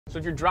So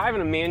if you're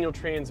driving a manual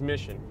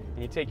transmission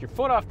and you take your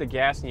foot off the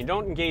gas and you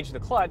don't engage the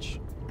clutch,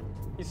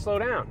 you slow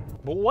down.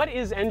 But what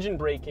is engine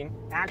braking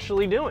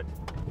actually doing?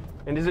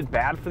 And is it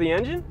bad for the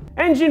engine?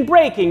 Engine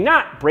braking,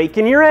 not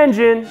braking your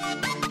engine.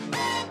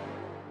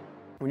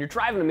 When you're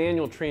driving a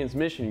manual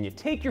transmission and you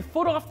take your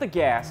foot off the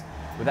gas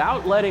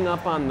without letting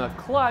up on the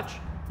clutch,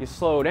 you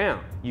slow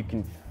down. You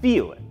can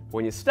feel it.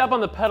 When you step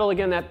on the pedal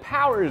again, that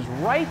power is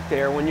right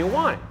there when you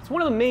want it. It's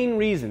one of the main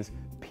reasons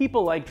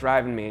people like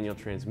driving manual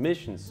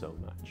transmissions so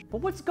much.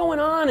 But what's going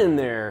on in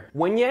there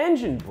when you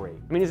engine brake?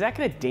 I mean, is that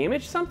gonna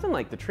damage something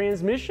like the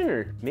transmission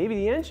or maybe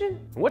the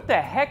engine? What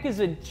the heck is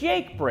a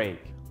Jake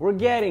brake? We're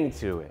getting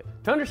to it.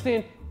 To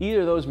understand either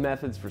of those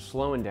methods for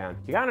slowing down,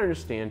 you gotta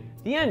understand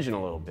the engine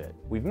a little bit.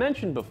 We've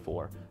mentioned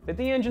before that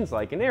the engine's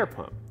like an air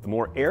pump. The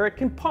more air it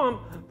can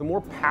pump, the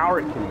more power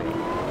it can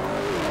make.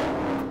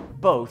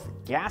 Both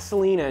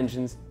gasoline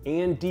engines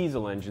and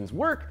diesel engines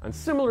work on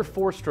similar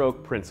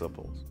four-stroke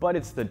principles, but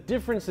it's the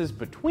differences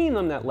between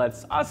them that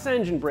lets us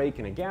engine brake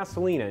in a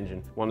gasoline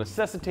engine while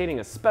necessitating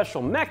a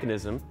special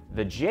mechanism,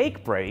 the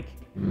Jake brake,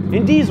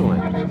 in diesel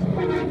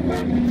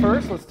engines.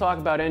 First, let's talk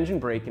about engine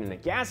braking in a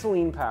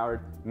gasoline-powered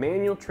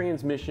manual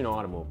transmission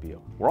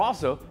automobile. We're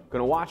also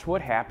going to watch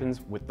what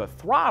happens with the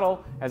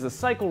throttle as the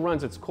cycle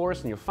runs its course,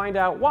 and you'll find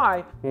out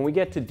why when we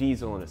get to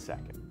diesel in a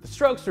second. The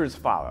strokes are as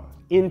follows.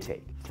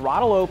 Intake.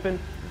 Throttle open,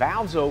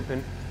 valves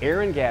open,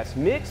 air and gas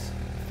mix,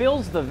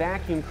 fills the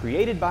vacuum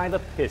created by the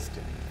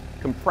piston.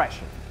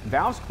 Compression.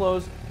 Valves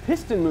close,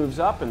 piston moves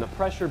up and the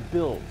pressure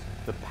builds.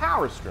 The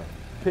power stroke.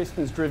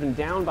 Piston's driven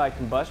down by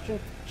combustion,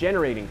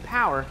 generating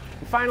power.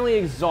 And finally,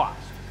 exhaust.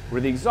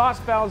 Where the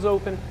exhaust valves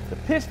open, the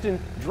piston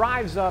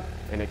drives up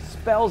and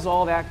expels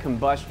all that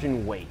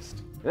combustion waste.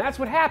 And that's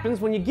what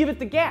happens when you give it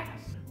the gas.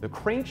 The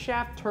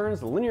crankshaft turns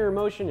the linear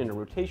motion into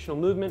rotational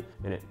movement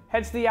and it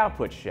heads to the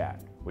output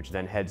shaft, which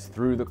then heads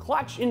through the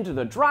clutch into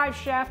the drive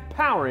shaft,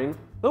 powering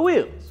the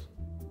wheels.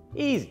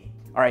 Easy.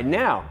 All right,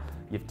 now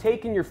you've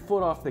taken your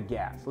foot off the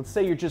gas. Let's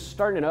say you're just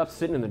starting it up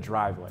sitting in the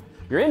driveway.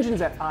 Your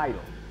engine's at idle.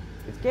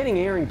 It's getting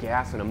air and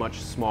gas on a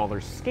much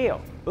smaller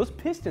scale. Those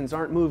pistons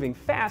aren't moving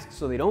fast,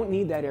 so they don't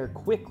need that air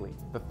quickly.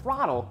 The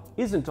throttle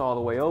isn't all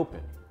the way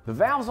open. The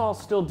valves all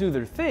still do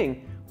their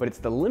thing, but it's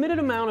the limited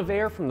amount of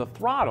air from the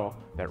throttle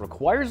that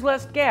requires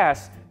less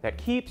gas that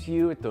keeps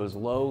you at those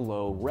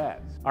low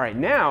revs. All right,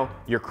 now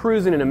you're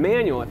cruising in a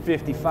manual at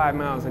 55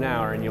 miles an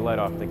hour and you let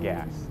off the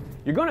gas.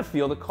 You're gonna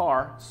feel the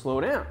car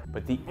slow down,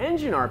 but the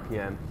engine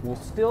RPM will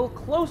still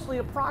closely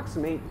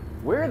approximate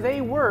where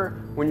they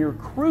were when you're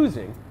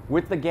cruising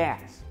with the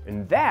gas.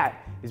 And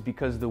that is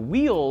because the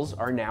wheels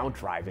are now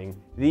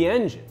driving the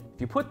engine.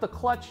 If you put the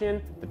clutch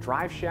in, the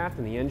drive shaft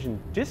and the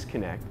engine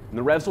disconnect, and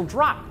the revs will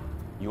drop.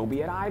 You'll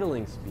be at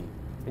idling speed,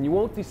 and you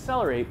won't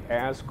decelerate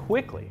as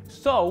quickly.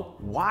 So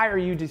why are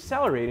you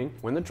decelerating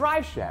when the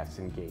drive shafts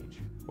engage?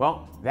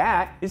 Well,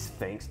 that is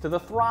thanks to the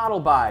throttle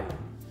body.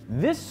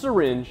 This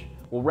syringe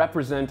will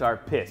represent our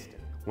piston.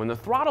 When the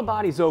throttle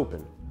body's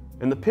open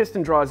and the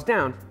piston draws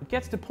down, it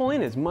gets to pull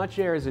in as much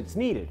air as it's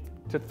needed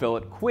to fill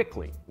it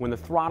quickly. When the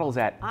throttle's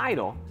at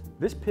idle,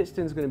 this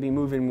piston's going to be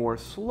moving more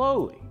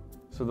slowly.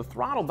 So the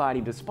throttle body,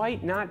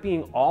 despite not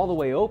being all the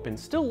way open,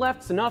 still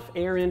lets enough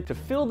air in to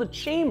fill the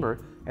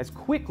chamber as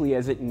quickly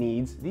as it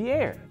needs the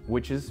air,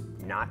 which is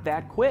not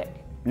that quick.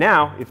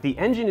 Now, if the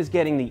engine is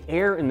getting the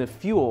air and the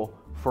fuel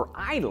for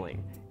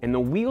idling, and the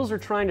wheels are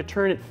trying to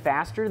turn it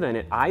faster than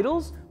it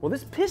idles, well,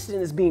 this piston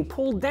is being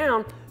pulled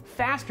down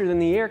faster than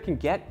the air can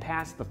get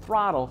past the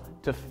throttle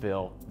to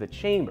fill the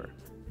chamber.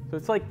 So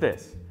it's like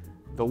this.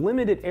 The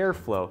limited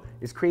airflow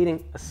is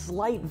creating a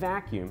slight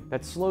vacuum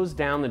that slows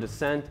down the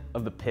descent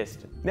of the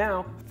piston.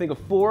 Now, think of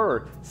 4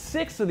 or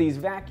 6 of these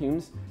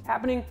vacuums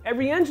happening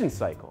every engine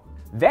cycle.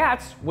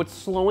 That's what's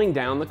slowing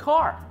down the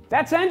car.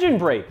 That's engine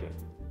braking.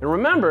 And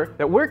remember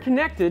that we're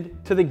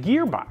connected to the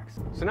gearbox.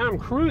 So now I'm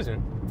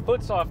cruising,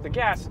 foot's off the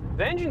gas.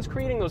 The engine's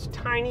creating those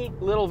tiny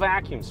little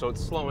vacuums, so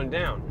it's slowing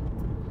down.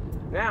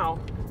 Now,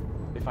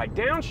 if I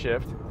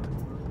downshift,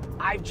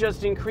 I've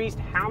just increased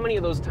how many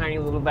of those tiny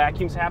little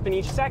vacuums happen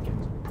each second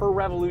per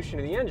revolution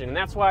of the engine. And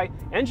that's why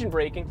engine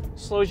braking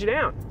slows you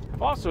down.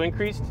 I've also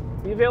increased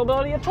the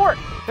availability of torque.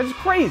 That's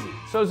crazy.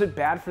 So is it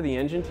bad for the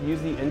engine to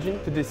use the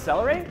engine to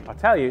decelerate? I'll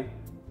tell you,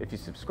 if you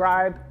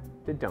subscribe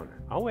to Donut.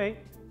 I'll wait.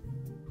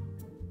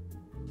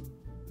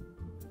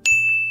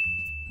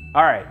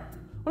 All right.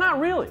 Well, not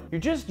really.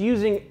 You're just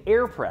using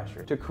air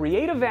pressure to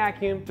create a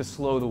vacuum to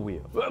slow the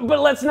wheel. But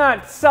let's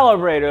not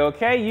celebrate it,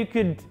 okay?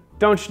 You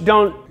don't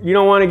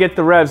want to get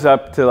the revs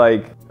up to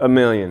like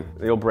 1,000,000.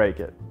 You'll break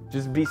it.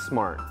 Just be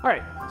smart. All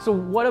right, so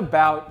what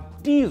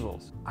about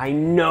diesels? I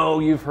know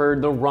you've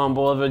heard the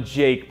rumble of a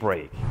Jake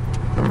brake.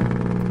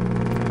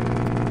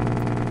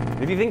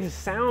 If you think this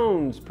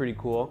sounds pretty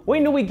cool, wait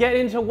until we get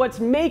into what's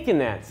making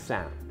that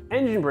sound.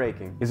 Engine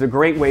braking is a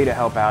great way to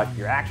help out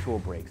your actual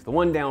brakes, the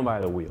one down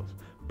by the wheels.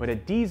 But a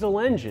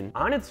diesel engine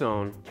on its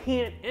own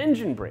can't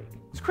engine brake.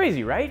 It's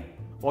crazy, right?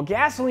 While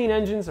gasoline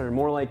engines are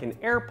more like an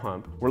air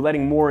pump, we're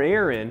letting more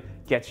air in,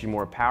 gets you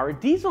more power,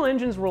 diesel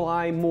engines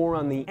rely more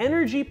on the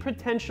energy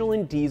potential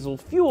in diesel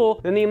fuel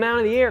than the amount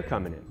of the air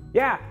coming in.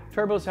 Yeah,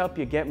 turbos help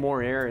you get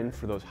more air in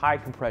for those high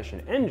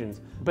compression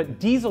engines, but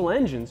diesel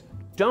engines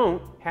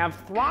don't have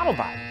throttle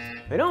bodies.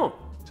 They don't.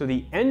 So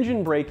the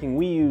engine braking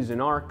we use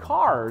in our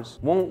cars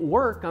won't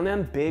work on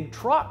them big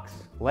trucks.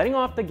 Letting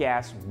off the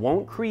gas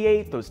won't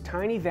create those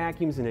tiny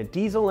vacuums in a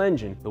diesel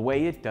engine the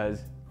way it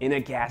does in a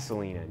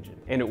gasoline engine.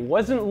 And it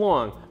wasn't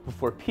long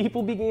before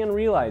people began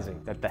realizing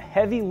that the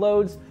heavy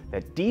loads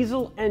that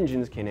diesel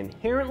engines can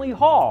inherently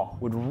haul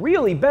would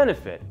really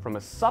benefit from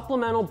a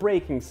supplemental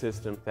braking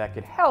system that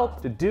could help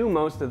to do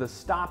most of the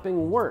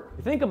stopping work.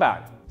 Think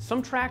about it.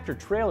 Some tractor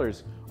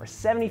trailers are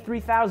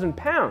 73,000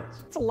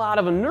 pounds. That's a lot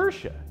of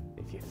inertia.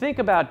 If you think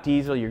about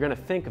diesel, you're gonna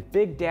think of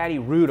Big Daddy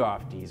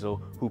Rudolph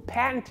Diesel, who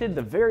patented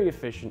the very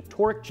efficient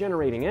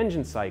torque-generating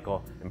engine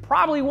cycle, and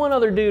probably one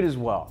other dude as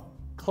well.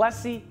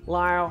 Plessy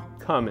Lyle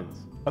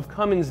Cummins of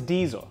Cummins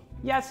Diesel.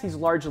 Yes, he's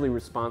largely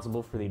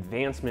responsible for the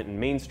advancement and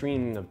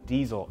mainstreaming of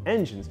diesel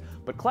engines,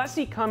 but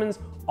Plessy Cummins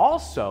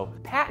also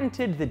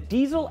patented the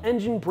diesel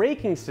engine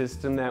braking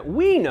system that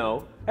we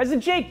know as a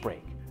Jake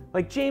brake.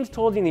 Like James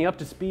told you in the Up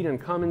to Speed on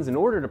Cummins, in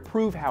order to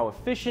prove how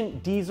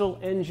efficient diesel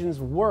engines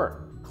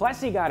were,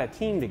 Plessy got a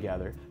team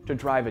together to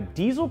drive a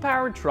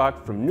diesel-powered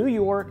truck from New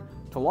York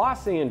to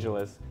Los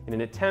Angeles in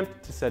an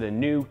attempt to set a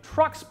new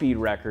truck speed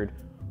record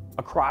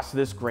across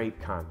this great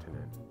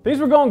continent. Things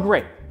were going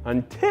great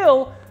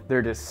until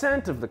their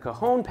descent of the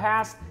Cajon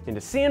Pass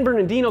into San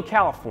Bernardino,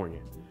 California.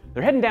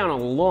 They're heading down a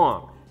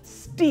long,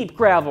 steep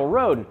gravel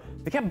road, and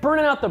they kept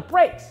burning out the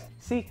brakes.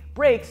 See,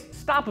 brakes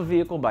stop a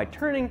vehicle by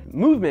turning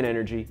movement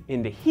energy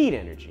into heat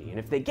energy, and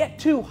if they get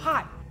too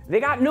hot, they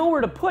got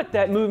nowhere to put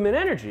that movement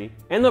energy,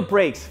 and the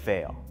brakes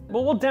fail.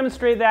 But we'll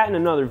demonstrate that in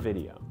another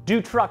video.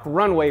 Do truck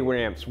runway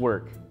ramps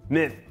work?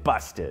 Myth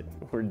busted.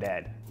 We're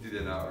dead. Do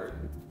they not work?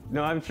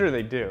 No, I'm sure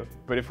they do,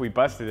 but if we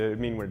busted it, it'd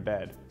mean we're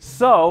dead.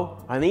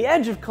 So, on the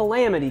edge of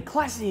calamity,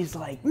 Plessy's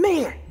like,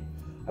 man,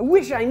 I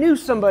wish I knew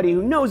somebody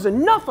who knows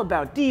enough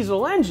about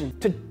diesel engine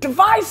to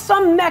devise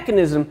some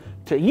mechanism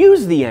to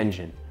use the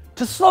engine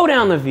to slow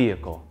down the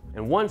vehicle.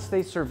 And once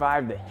they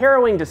survived the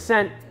harrowing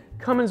descent,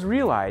 Cummins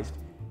realized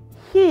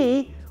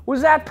he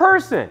was that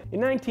person.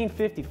 In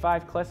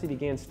 1955, Plessy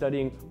began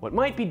studying what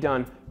might be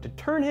done to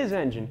turn his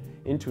engine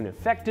into an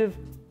effective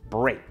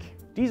brake.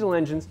 Diesel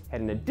engines had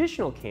an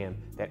additional cam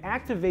that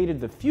activated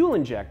the fuel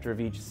injector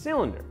of each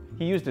cylinder.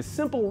 He used a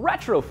simple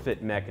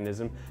retrofit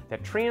mechanism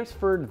that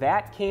transferred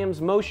that cam's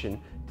motion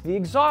to the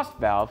exhaust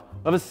valve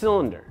of a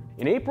cylinder.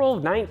 In April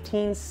of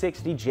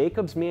 1960,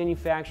 Jacobs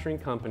Manufacturing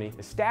Company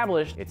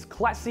established its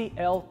Plessy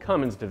L.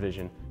 Cummins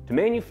division to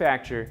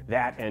manufacture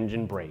that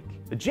engine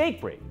brake. The Jake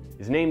brake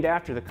is named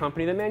after the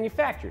company that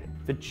manufactured it,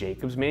 the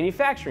Jacobs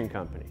Manufacturing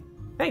Company.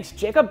 Thanks,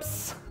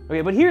 Jacobs!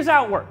 Okay, but here's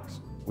how it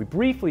works. We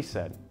briefly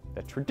said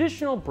that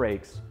traditional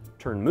brakes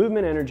turn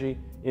movement energy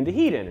into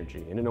heat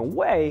energy, and in a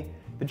way,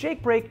 the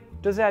Jake brake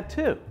does that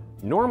too.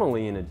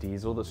 Normally in a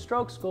diesel, the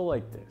strokes go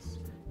like this.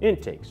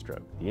 Intake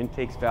stroke. The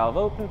intake's valve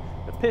open,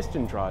 the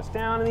piston draws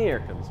down, and the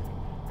air comes in.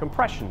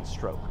 Compression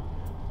stroke.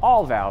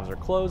 All valves are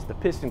closed, the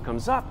piston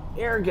comes up,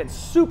 air gets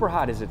super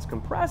hot as it's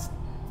compressed.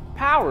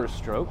 Power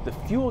stroke. The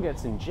fuel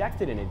gets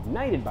injected and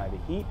ignited by the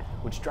heat,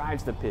 which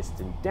drives the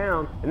piston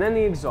down, and then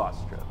the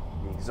exhaust stroke.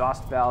 The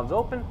exhaust valves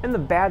open, and the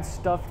bad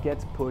stuff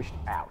gets pushed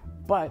out.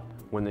 But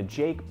when the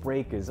Jake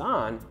brake is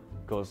on,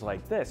 it goes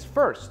like this.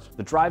 First,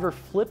 the driver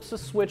flips a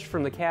switch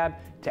from the cab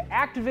to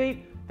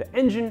activate the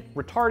engine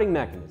retarding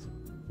mechanism.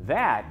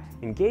 That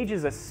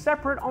engages a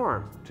separate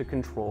arm to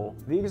control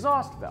the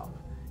exhaust valve.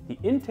 The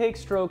intake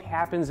stroke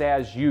happens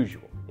as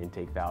usual.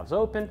 Intake valves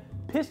open,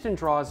 piston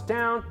draws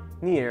down,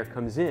 and the air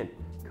comes in.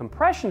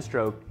 Compression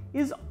stroke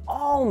is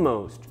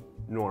almost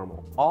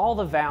normal. All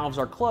the valves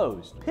are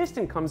closed.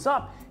 Piston comes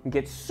up and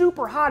gets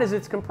super hot as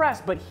it's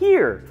compressed, but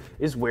here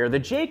is where the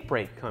Jake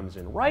brake comes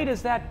in. Right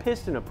as that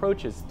piston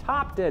approaches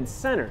top dead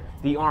center,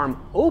 the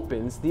arm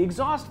opens the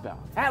exhaust valve.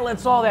 That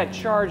lets all that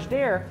charged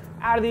air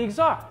out of the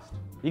exhaust.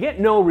 You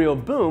get no real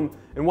boom,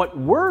 and what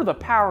were the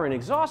power and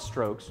exhaust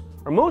strokes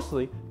are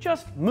mostly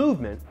just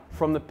movement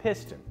from the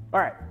piston. All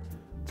right,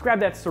 let's grab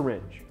that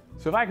syringe.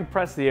 So if I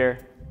compress the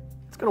air,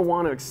 it's gonna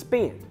want to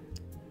expand.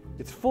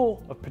 It's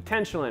full of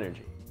potential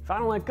energy. If I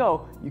don't let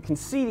go, you can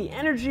see the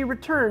energy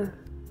return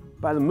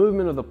by the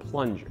movement of the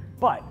plunger.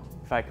 But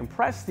if I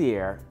compress the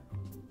air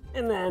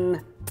and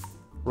then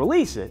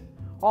release it,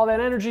 all that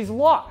energy is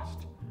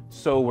lost.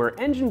 So where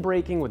engine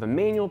braking with a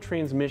manual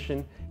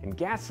transmission and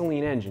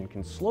gasoline engine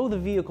can slow the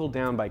vehicle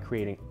down by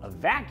creating a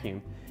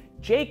vacuum,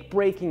 Jake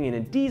braking in a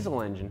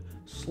diesel engine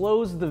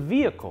slows the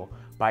vehicle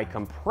by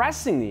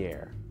compressing the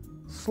air,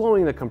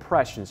 slowing the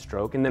compression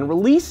stroke, and then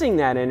releasing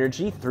that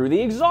energy through the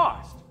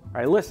exhaust. All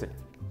right, listen.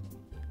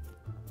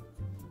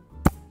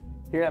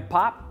 Hear that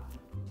pop?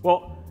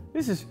 Well,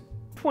 this is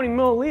 20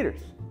 milliliters.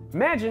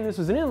 Imagine this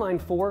was an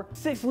inline-4,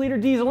 6-liter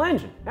diesel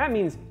engine. That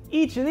means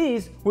each of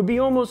these would be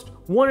almost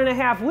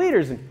 1.5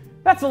 liters, and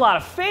that's a lot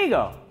of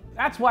Fago.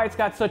 That's why it's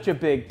got such a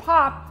big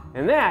pop,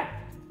 and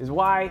that is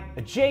why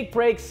a Jake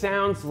brake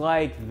sounds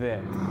like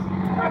this.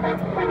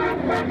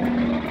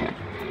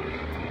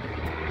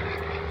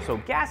 So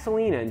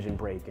gasoline engine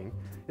braking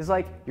is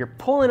like you're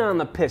pulling on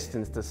the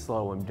pistons to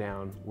slow them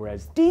down,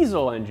 whereas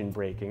diesel engine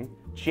braking,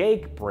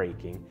 Jake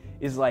braking,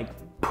 is like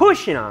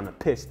pushing on the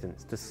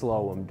pistons to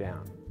slow them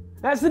down.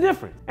 That's the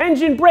difference.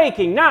 Engine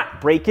braking,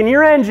 not breaking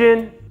your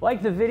engine.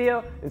 Like the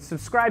video and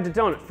subscribe to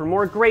Donut for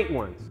more great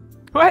ones.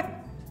 What?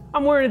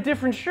 I'm wearing a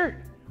different shirt.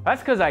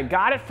 That's because I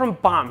got it from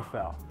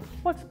Bombfell.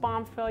 What's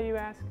Bombfell, you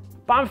ask?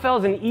 Bombfell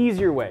is an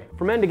easier way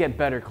for men to get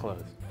better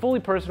clothes. Fully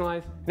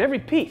personalized, and every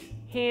piece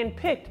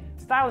hand-picked.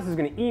 Stylist is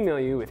going to email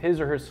you with his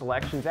or her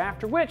selections,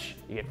 after which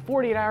you get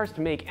 48 hours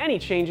to make any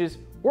changes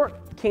or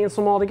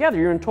cancel them all together.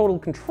 You're in total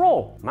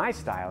control. My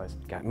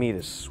stylist got me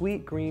this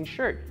sweet green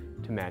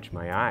shirt to match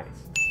my eyes.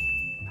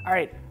 All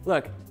right,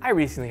 look, I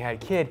recently had a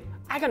kid.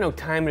 I got no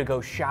time to go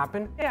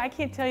shopping. Hey, I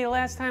can't tell you the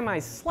last time I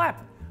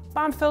slept.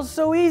 Bombfell's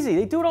so easy,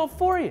 they do it all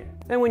for you.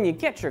 Then when you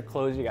get your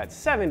clothes, you got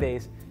 7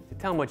 days to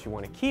tell them what you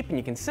want to keep and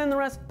you can send the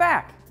rest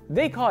back.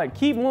 They call it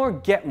keep more,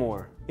 get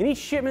more. In each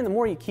shipment, the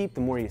more you keep,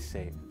 the more you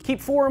save.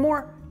 Keep 4 or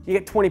more, you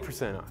get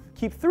 20% off.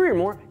 Keep 3 or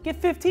more,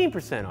 get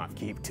 15% off.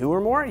 Keep 2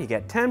 or more, you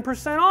get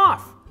 10%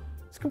 off.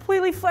 It's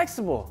completely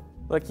flexible.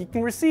 Look, you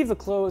can receive the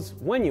clothes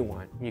when you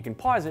want, and you can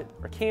pause it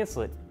or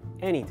cancel it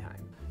anytime.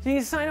 So you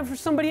can sign up for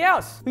somebody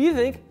else who you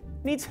think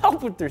needs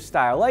help with their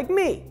style, like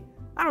me.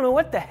 I don't know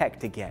what the heck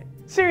to get.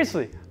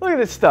 Seriously, look at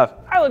this stuff.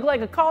 I look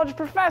like a college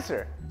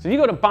professor. So if you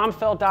go to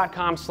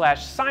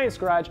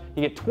bombfell.com/sciencegarage,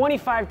 you get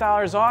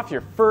 $25 off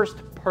your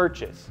first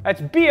purchase. That's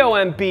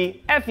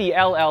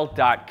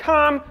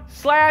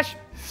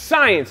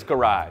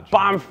bombfell.com/sciencegarage.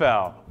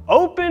 Bombfell,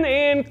 open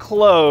and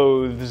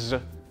clothes.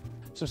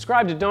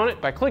 Subscribe to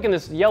Donut by clicking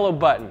this yellow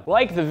button.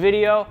 Like the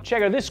video,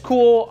 check out this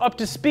cool Up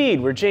to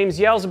Speed where James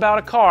yells about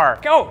a car.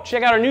 Go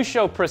check out our new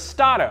show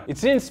Prestado.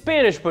 It's in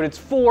Spanish, but it's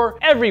for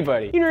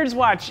everybody. You nerds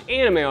watch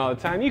anime all the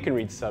time, you can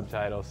read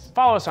subtitles.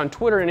 Follow us on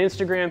Twitter and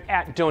Instagram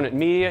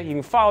 @DonutMedia. You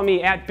can follow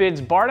me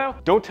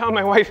 @BidsBardo. Don't tell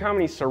my wife how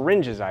many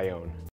syringes I own.